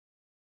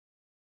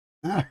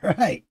All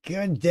right,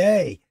 good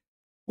day.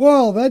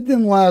 Well, that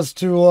didn't last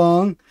too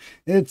long.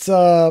 It's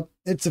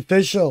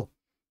official.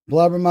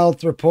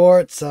 Blabbermouth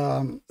reports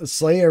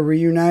Slayer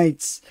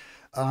reunites,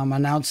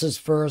 announces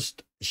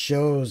first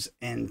shows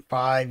in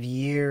 5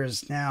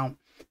 years. Now,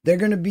 they're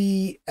going to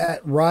be at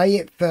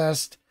Riot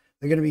Fest.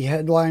 They're going to be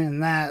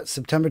headlining that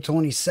September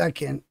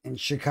 22nd in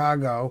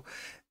Chicago.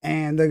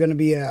 And they're going to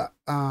be at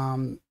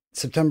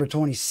September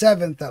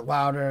 27th at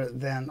Louder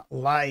Than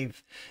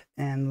Live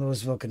in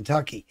Louisville,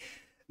 Kentucky.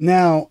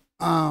 Now,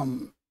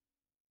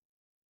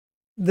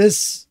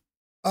 this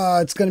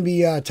it's going to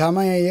be Tom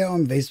Araya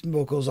on bass and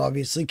vocals,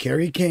 obviously.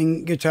 Kerry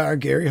King guitar,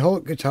 Gary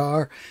Holt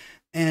guitar,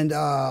 and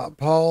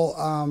Paul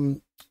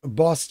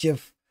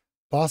Bostaph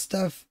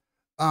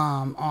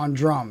on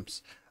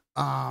drums.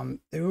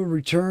 They will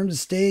return to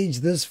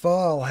stage this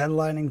fall,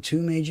 headlining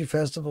two major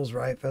festivals,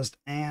 Riot Fest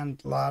and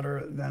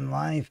Louder Than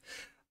Life.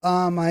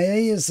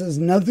 Araya says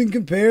nothing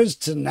compares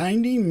to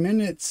 90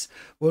 minutes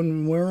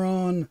when we're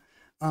on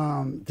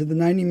to the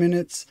 90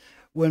 minutes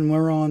when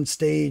we're on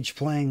stage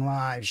playing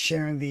live,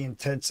 sharing the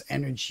intense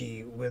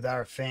energy with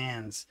our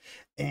fans.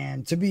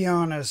 And to be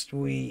honest,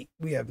 we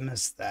have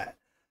missed that.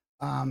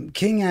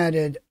 King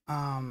added,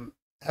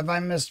 have I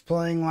missed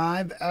playing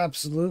live?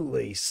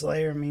 Absolutely.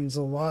 Slayer means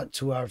a lot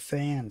to our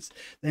fans.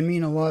 They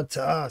mean a lot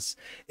to us.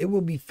 It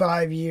will be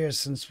 5 years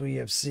since we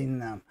have seen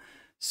them.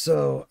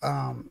 So,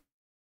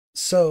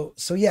 so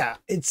yeah,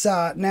 it's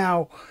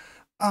now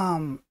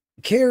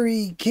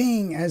Kerry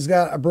King has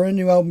got a brand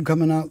new album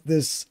coming out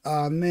this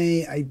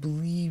May, I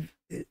believe.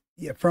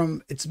 Yeah,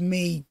 from it's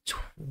May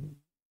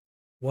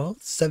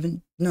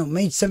 12th,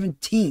 May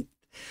 17th.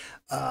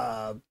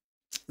 Uh,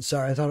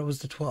 sorry, I thought it was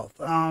the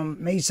 12th.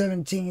 May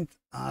 17th,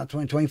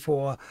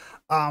 2024.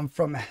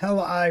 From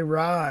Hell I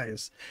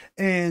Rise,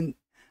 and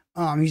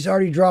he's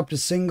already dropped a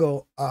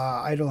single,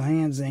 Idle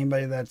Hands.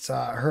 Anybody that's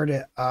heard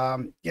it,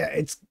 yeah,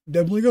 it's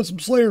definitely got some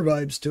Slayer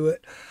vibes to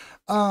it.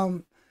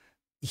 Um,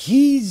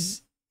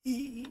 he's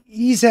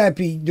he's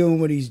happy doing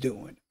what he's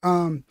doing.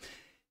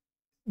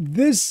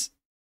 This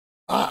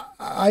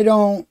I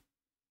don't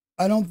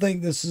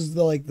think this is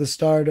the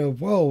start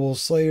of, well, will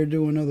Slayer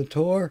do another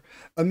tour?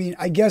 I mean,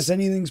 I guess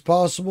anything's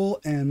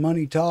possible and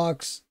money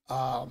talks.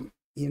 I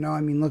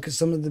mean, look at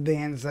some of the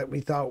bands that we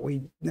thought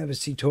we'd never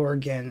see tour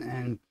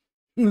again,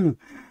 and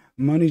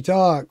money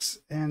talks.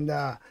 And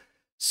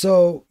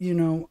so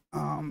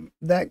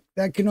that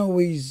can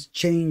always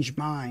change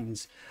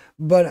minds.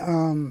 But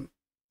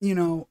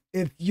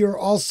if you're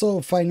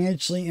also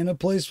financially in a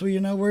place where you're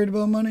not worried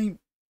about money,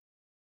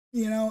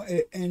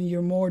 and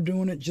you're more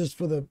doing it just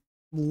for the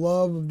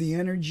love of the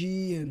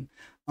energy, and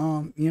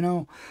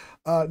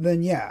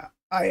then yeah,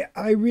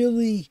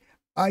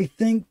 I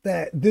think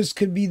that this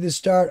could be the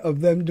start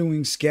of them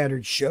doing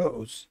scattered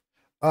shows,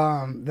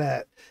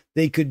 that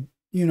they could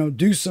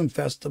do some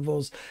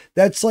festivals.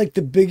 That's like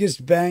the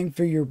biggest bang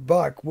for your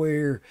buck,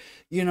 where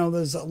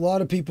there's a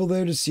lot of people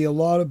there to see a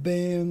lot of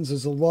bands.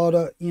 There's a lot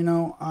of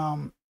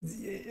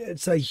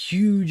it's a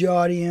huge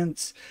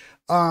audience,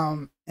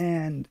 and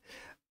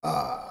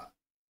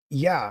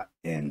yeah,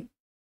 and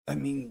I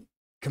mean,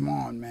 come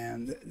on,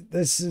 man.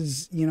 This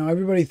is,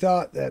 everybody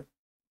thought that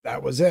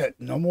was it.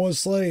 No more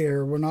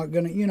Slayer. We're not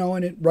gonna,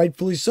 and it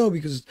rightfully so,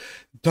 because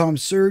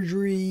Tom's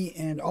surgery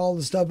and all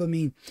the stuff. I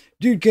mean,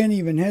 dude can't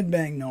even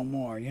headbang no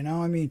more.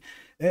 I mean,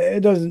 it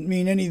doesn't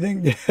mean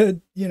anything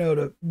to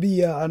to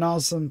be an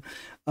awesome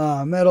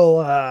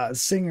metal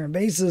singer and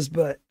bassist,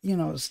 but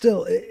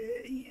still,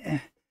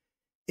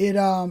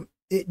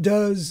 it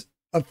does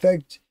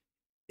affect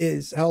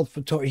his health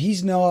for tour.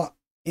 He's not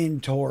in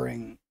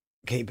touring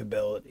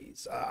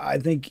capabilities. I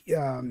think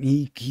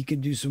he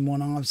could do some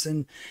one offs,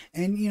 and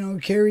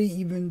Kerry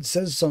even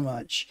says so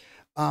much.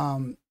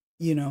 In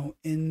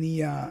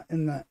the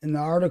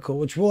article,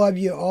 which we'll have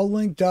you all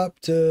linked up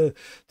to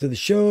the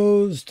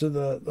shows, to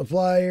the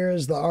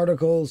flyers, the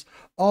articles,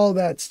 all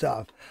that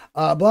stuff.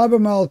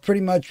 Blabbermouth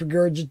pretty much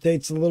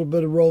regurgitates a little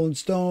bit of Rolling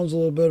Stones, a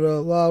little bit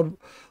of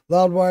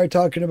Loudwire,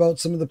 talking about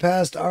some of the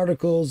past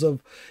articles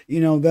of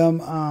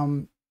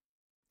them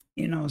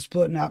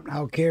splitting up, and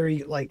how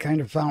Kerry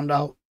kind of found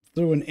out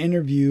through an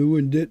interview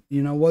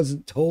and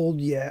wasn't told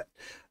yet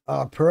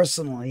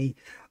personally,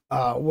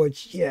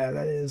 which, yeah,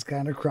 that is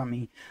kind of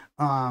crummy.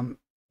 But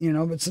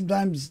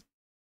sometimes,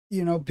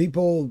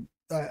 people,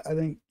 I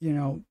think,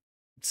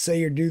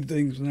 say or do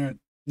things when they're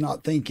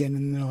not thinking,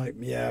 and they're like,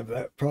 yeah,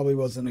 that probably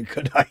wasn't a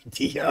good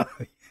idea.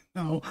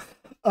 know,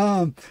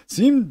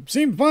 seemed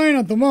fine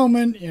at the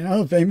moment,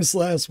 famous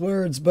last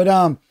words. But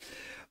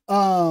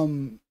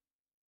um,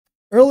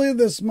 earlier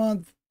this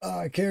month,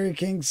 Kerry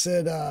King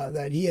said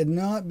that he had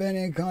not been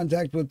in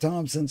contact with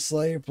Tom since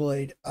Slayer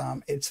played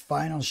its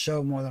final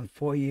show more than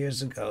 4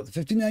 years ago. The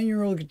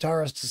 59-year-old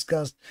guitarist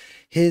discussed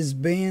his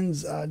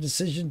band's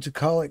decision to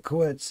call it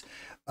quits,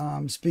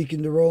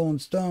 speaking to Rolling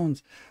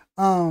Stones.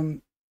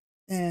 And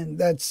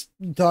that's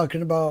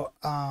talking about,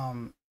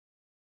 how,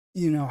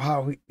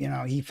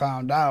 he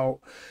found out,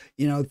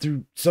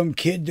 through some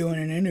kid doing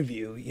an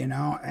interview,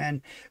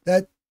 and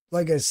that,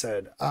 like I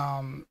said,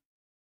 and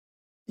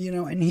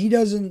he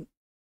doesn't,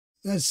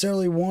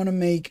 necessarily want to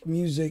make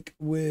music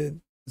with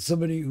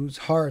somebody whose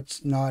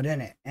heart's not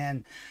in it.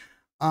 And,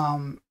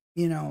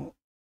 you know,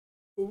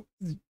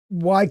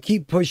 why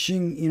keep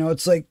pushing? You know,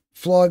 it's like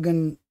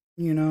flogging,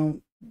 you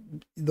know,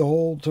 the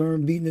whole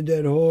term beating a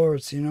dead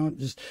horse, you know,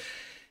 just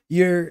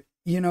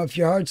if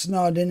your heart's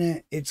not in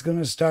it, it's going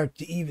to start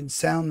to even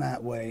sound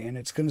that way, and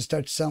it's going to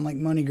start to sound like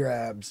money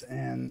grabs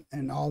and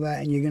all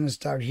that, and you're going to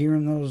start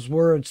hearing those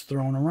words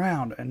thrown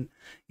around, and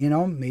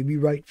maybe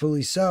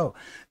rightfully so.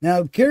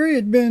 Now, Kerry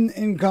had been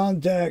in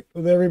contact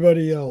with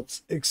everybody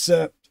else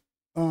except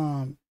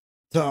Tom.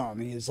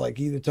 He is like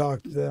either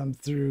talked to them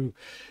through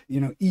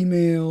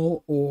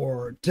email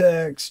or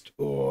text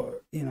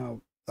or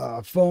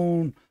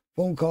phone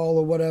call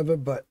or whatever,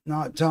 but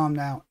not Tom.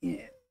 Now,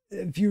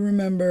 if you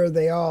remember,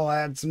 they all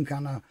had some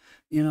kind of,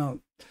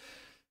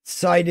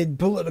 cited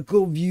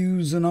political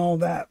views and all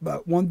that.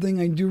 But one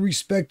thing I do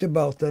respect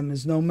about them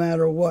is no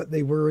matter what,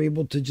 they were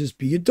able to just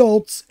be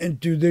adults and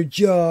do their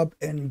job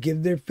and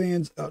give their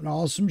fans an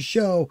awesome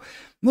show.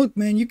 Look,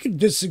 man, you can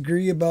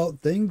disagree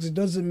about things. It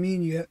doesn't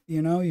mean you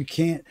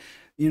can't,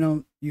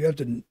 you have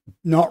to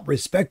not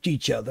respect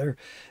each other.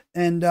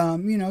 And,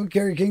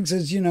 Kerry King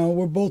says,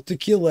 we're both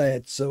tequila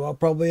heads, so I'll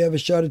probably have a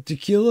shot of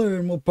tequila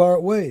and we'll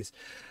part ways.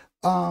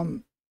 I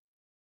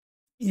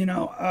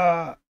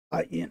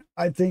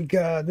think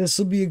this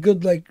will be a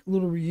good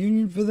little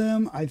reunion for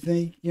them. I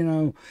think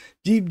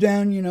deep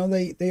down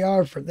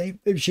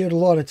they've shared a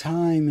lot of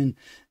time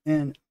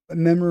and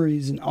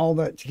memories and all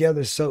that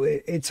together. So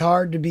it's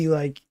hard to be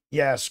like,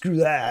 yeah, screw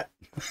that.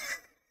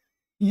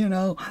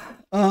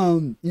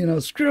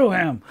 Screw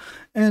him.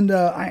 And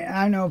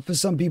I know for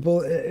some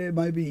people it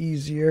might be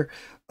easier,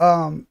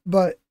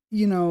 but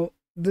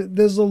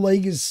there's a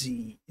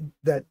legacy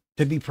that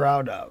to be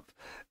proud of.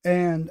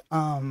 And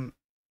I'm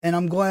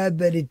glad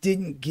that it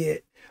didn't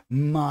get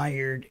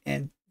mired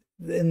in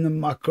the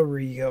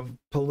muckery of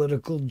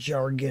political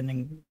jargon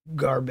and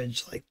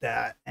garbage like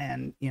that.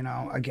 And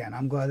again,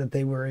 I'm glad that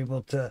they were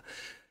able to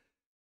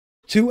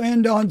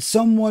end on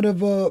somewhat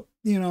of a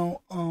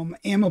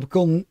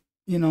amicable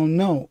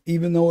note,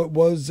 even though it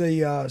was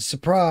a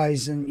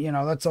surprise. And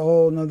that's a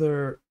whole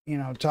nother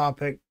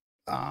topic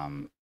for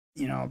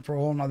a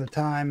whole nother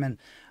time. And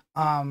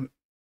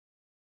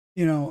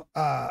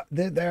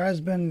there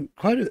has been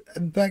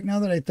in fact, now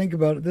that I think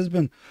about it, there's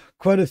been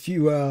quite a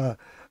few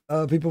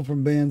people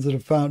from bands that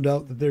have found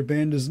out that their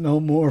band is no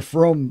more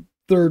from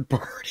third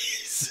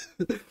parties.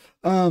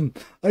 I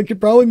could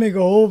probably make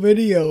a whole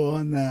video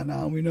on that.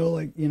 Now we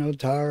know,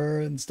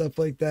 Tara and stuff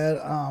like that,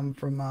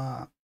 from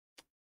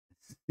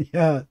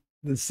Nightwish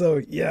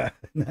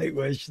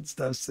and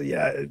stuff. So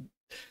yeah,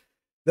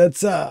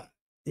 that's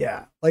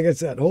like I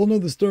said, whole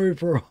nother story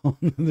for a whole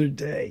nother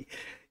day.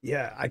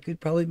 Yeah, I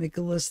could probably make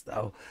a list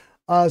though.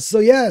 So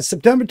yeah,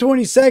 September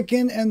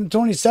 22nd and the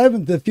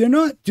 27th. If you're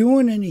not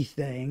doing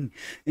anything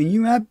and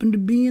you happen to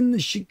be in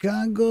the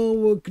Chicago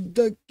or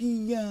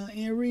Kentucky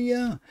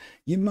area,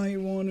 you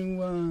might want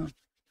to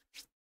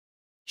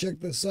check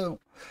this out.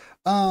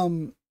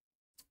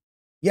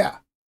 Yeah,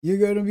 you're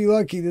gonna be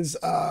lucky. You're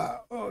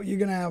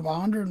gonna have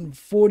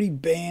 140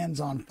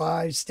 bands on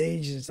 5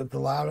 stages at the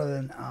Louder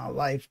Than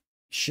Life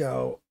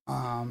show.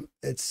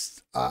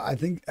 It's I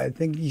think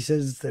he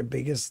says it's their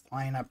biggest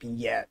lineup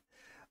yet.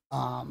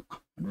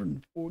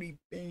 140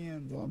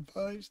 bands on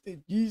 5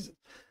 stages. Jesus.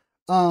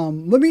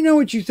 Let me know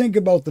what you think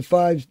about the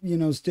 5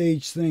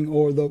 stage thing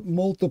or the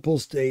multiple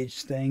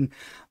stage thing.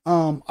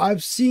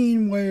 I've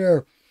seen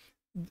where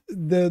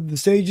the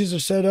stages are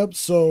set up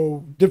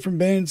so different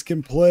bands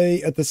can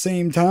play at the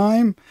same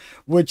time,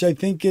 which I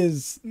think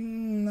is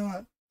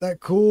not that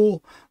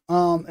cool.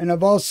 And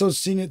I've also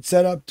seen it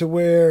set up to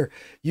where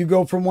you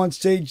go from one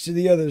stage to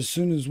the other. As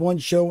soon as one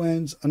show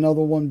ends,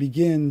 another one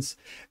begins.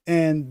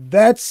 And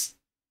that's,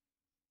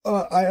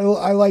 I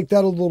like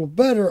that a little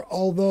better.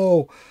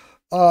 Although,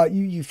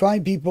 you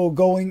find people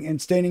going and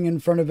standing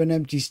in front of an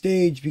empty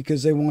stage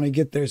because they want to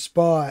get their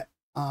spot.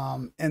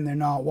 And they're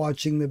not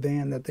watching the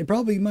band that they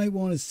probably might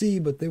want to see,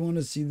 but they want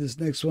to see this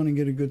next one and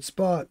get a good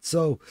spot.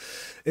 So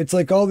it's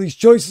like all these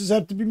choices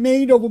have to be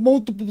made over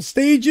multiple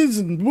stages,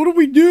 and what do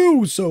we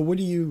do? So what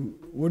do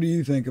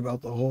you think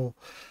about the whole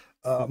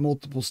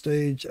multiple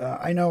stage?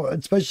 I know,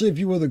 especially if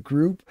you were the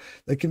group,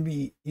 that can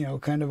be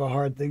kind of a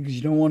hard thing because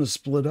you don't want to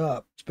split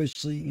up,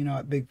 especially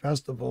at big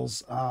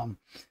festivals.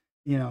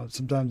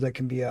 Sometimes that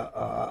can be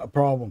a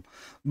problem.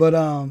 But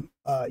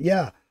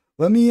yeah.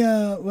 Let me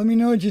know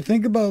what you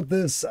think about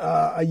this.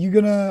 Are you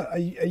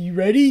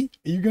ready?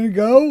 Are you gonna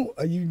go?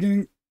 Are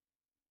you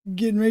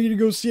getting ready to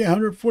go see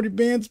 140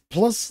 bands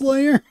plus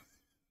Slayer?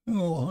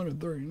 Oh,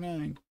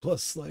 139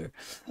 plus Slayer.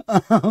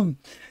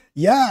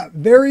 Yeah,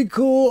 very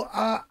cool.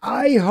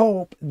 I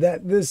hope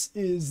that this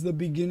is the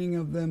beginning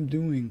of them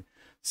doing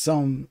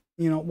some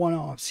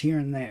one-offs here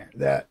and there.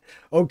 That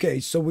okay,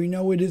 so we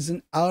know it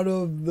isn't out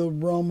of the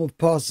realm of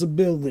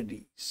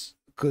possibilities,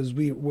 because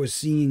we're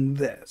seeing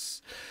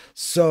this.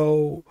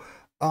 So,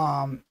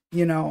 I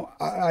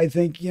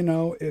think,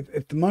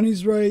 if the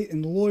money's right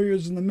and the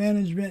lawyers and the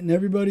management and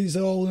everybody's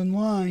all in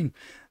line,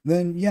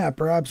 then yeah,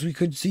 perhaps we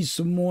could see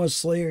some more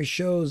Slayer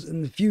shows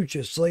in the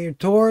future. Slayer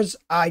tours?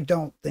 I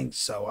don't think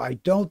so. I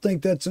don't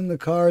think that's in the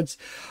cards,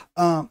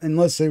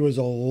 unless there was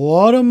a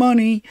lot of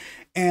money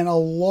and a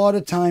lot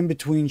of time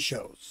between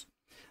shows.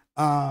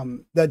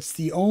 That's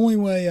the only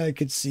way I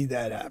could see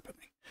that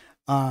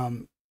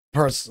happening.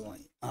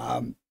 Personally.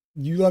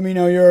 You let me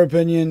know your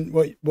opinion,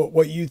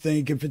 what you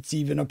think, if it's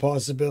even a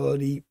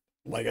possibility.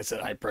 Like I said,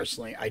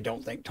 I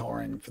don't think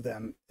touring for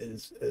them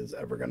is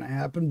ever going to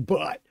happen,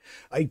 but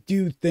I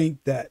do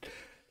think that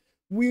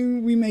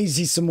we may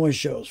see some more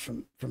shows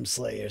from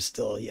Slayer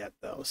still yet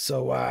though.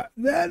 So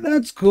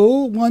that's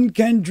cool. One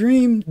can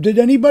dream. Did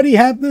anybody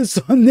have this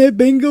on their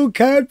bingo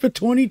card for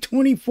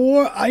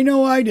 2024? I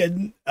know I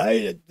didn't.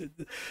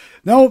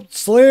 No,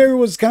 Slayer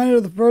was kind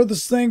of the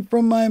furthest thing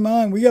from my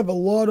mind. We have a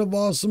lot of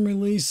awesome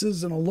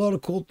releases and a lot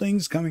of cool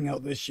things coming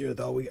out this year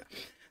though. We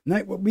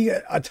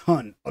got a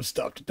ton of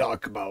stuff to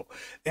talk about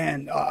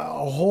and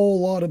a whole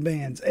lot of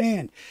bands.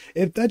 And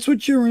if that's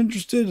what you're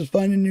interested in,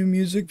 finding new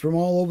music from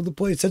all over the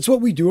place, that's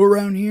what we do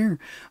around here.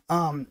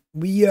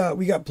 We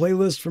got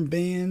playlists from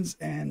bands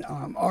and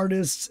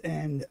artists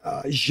and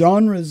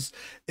genres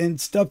and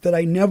stuff that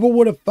I never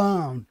would have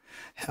found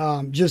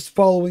just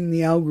following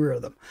the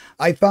algorithm.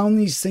 I found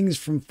these things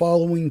from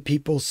following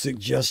people's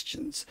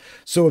suggestions.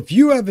 So if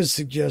you have a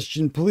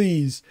suggestion,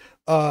 please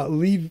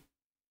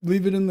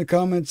leave it in the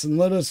comments and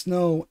let us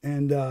know,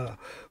 and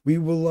we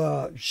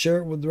will share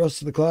it with the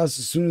rest of the class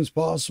as soon as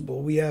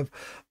possible. We have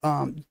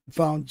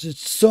found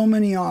just so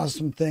many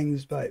awesome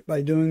things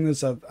by doing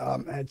this. I've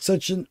had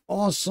such an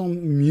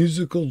awesome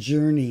musical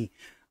journey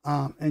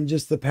in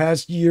just the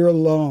past year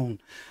alone.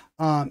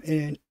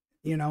 And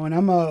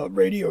I'm a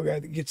radio guy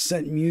that gets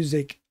sent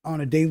music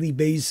on a daily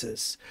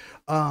basis.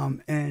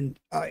 And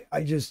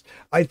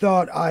I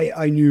thought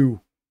I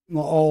knew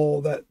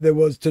all that there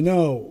was to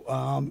know.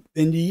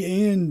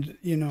 Indie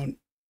and,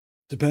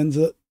 depends.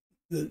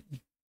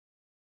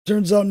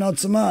 Turns out not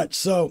so much.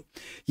 So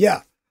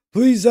yeah,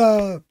 please,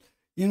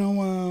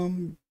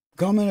 comment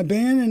a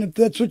band. And if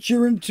that's what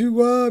you're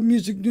into,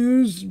 music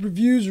news,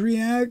 reviews,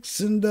 reacts,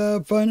 and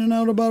finding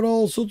out about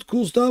all sorts of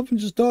cool stuff and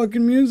just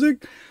talking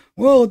music,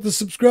 well, hit the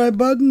subscribe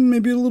button,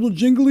 maybe a little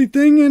jingly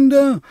thing,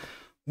 and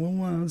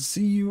we'll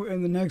see you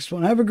in the next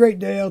one. Have a great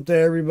day out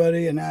there,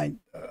 everybody. And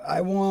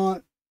I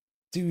want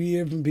to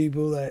hear from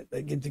people that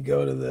get to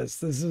go to this.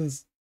 This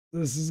is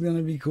going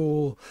to be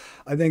cool.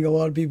 I think a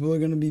lot of people are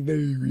going to be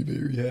very,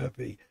 very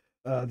happy.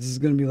 This is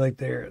going to be like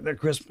their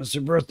Christmas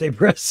or birthday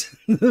present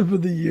for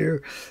the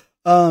year.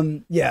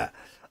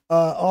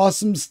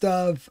 Awesome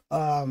stuff.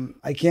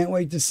 I can't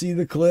wait to see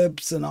the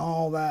clips and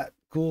all that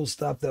cool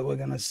stuff that we're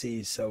going to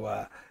see.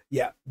 So,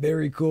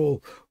 very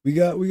cool. We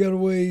got a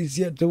ways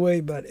yet to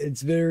wait, but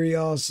it's very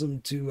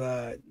awesome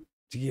to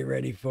get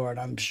ready for it.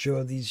 I'm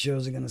sure these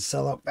shows are going to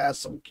sell out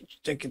fast, so get your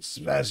tickets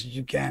as fast as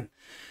you can.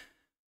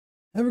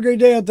 Have a great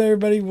day out there,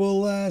 everybody.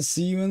 We'll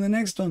see you in the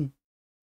next one.